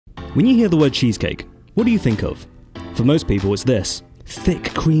When you hear the word cheesecake, what do you think of? For most people, it's this: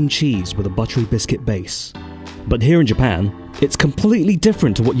 thick cream cheese with a buttery biscuit base. But here in Japan, it's completely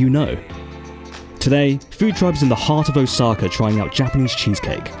different to what you know. Today, FoodTribe's in the heart of Osaka trying out Japanese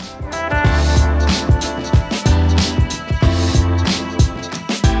cheesecake.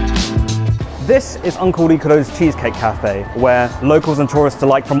 This is Uncle Rikuro's Cheesecake Cafe, where locals and tourists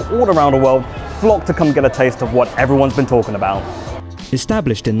alike from all around the world flock to come get a taste of what everyone's been talking about.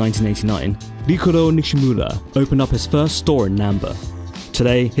 Established in 1989, Rikuro Nishimura opened up his first store in Namba.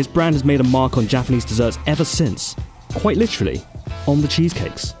 Today, his brand has made a mark on Japanese desserts ever since, quite literally, on the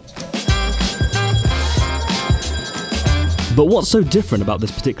cheesecakes. But what's so different about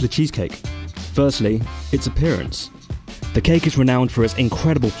this particular cheesecake? Firstly, its appearance. The cake is renowned for its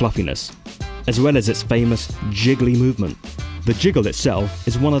incredible fluffiness, as well as its famous jiggly movement. The jiggle itself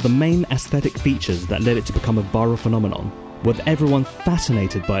is one of the main aesthetic features that led it to become a viral phenomenon, with everyone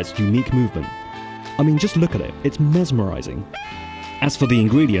fascinated by its unique movement. I mean, just look at it, it's mesmerizing. As for the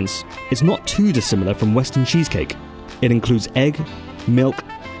ingredients, it's not too dissimilar from Western cheesecake. It includes egg, milk,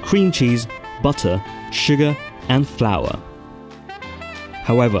 cream cheese, butter, sugar, and flour.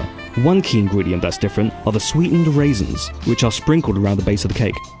 However, one key ingredient that's different are the sweetened raisins, which are sprinkled around the base of the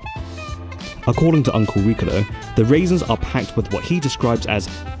cake. According to Uncle Rikuro, the raisins are packed with what he describes as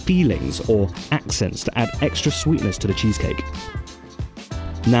feelings or accents to add extra sweetness to the cheesecake.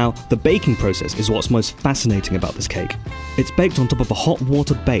 Now, the baking process is what's most fascinating about this cake. It's baked on top of a hot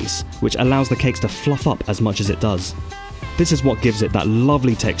water base, which allows the cakes to fluff up as much as it does. This is what gives it that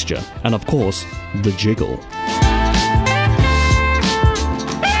lovely texture, and of course, the jiggle.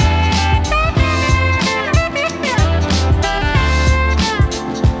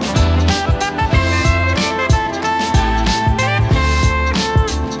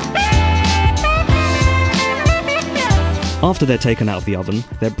 After they're taken out of the oven,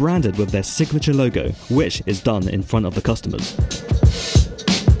 they're branded with their signature logo, which is done in front of the customers.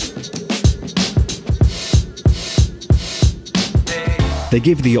 They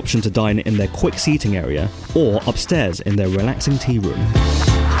give the option to dine in their quick seating area or upstairs in their relaxing tea room.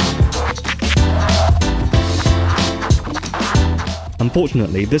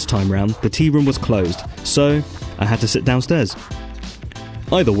 Unfortunately, this time round, the tea room was closed, so I had to sit downstairs.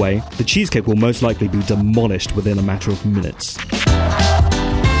 Either way, the cheesecake will most likely be demolished within a matter of minutes.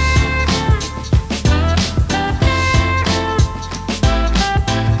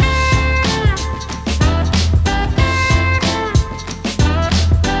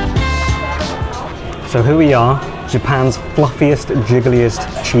 So here we are, Japan's fluffiest,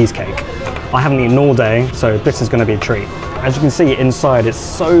 jiggliest cheesecake. I haven't eaten all day, so this is going to be a treat. As you can see inside, it's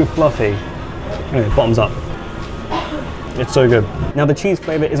so fluffy. Anyway, bottoms up. It's so good. Now the cheese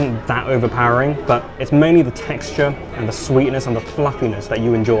flavour isn't that overpowering, but it's mainly the texture and the sweetness and the fluffiness that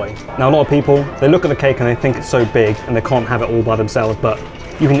you enjoy. Now a lot of people, they look at the cake and they think it's so big and they can't have it all by themselves, but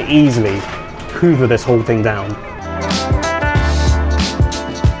you can easily hoover this whole thing down.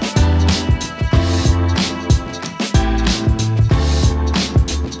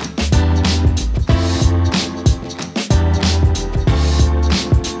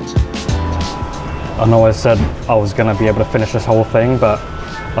 I know I said I was going to be able to finish this whole thing, but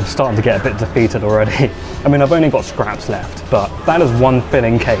I'm starting to get a bit defeated already. I mean, I've only got scraps left, but that is one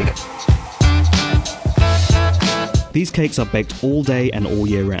filling cake. These cakes are baked all day and all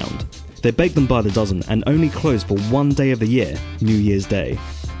year round. They bake them by the dozen and only close for one day of the year, New Year's Day.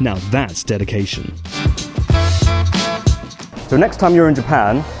 Now that's dedication. So next time you're in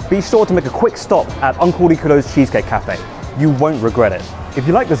Japan, be sure to make a quick stop at Uncle Rikuro's Cheesecake Cafe. You won't regret it. If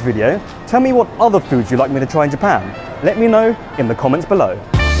you like this video, tell me what other foods you'd like me to try in Japan. Let me know in the comments below.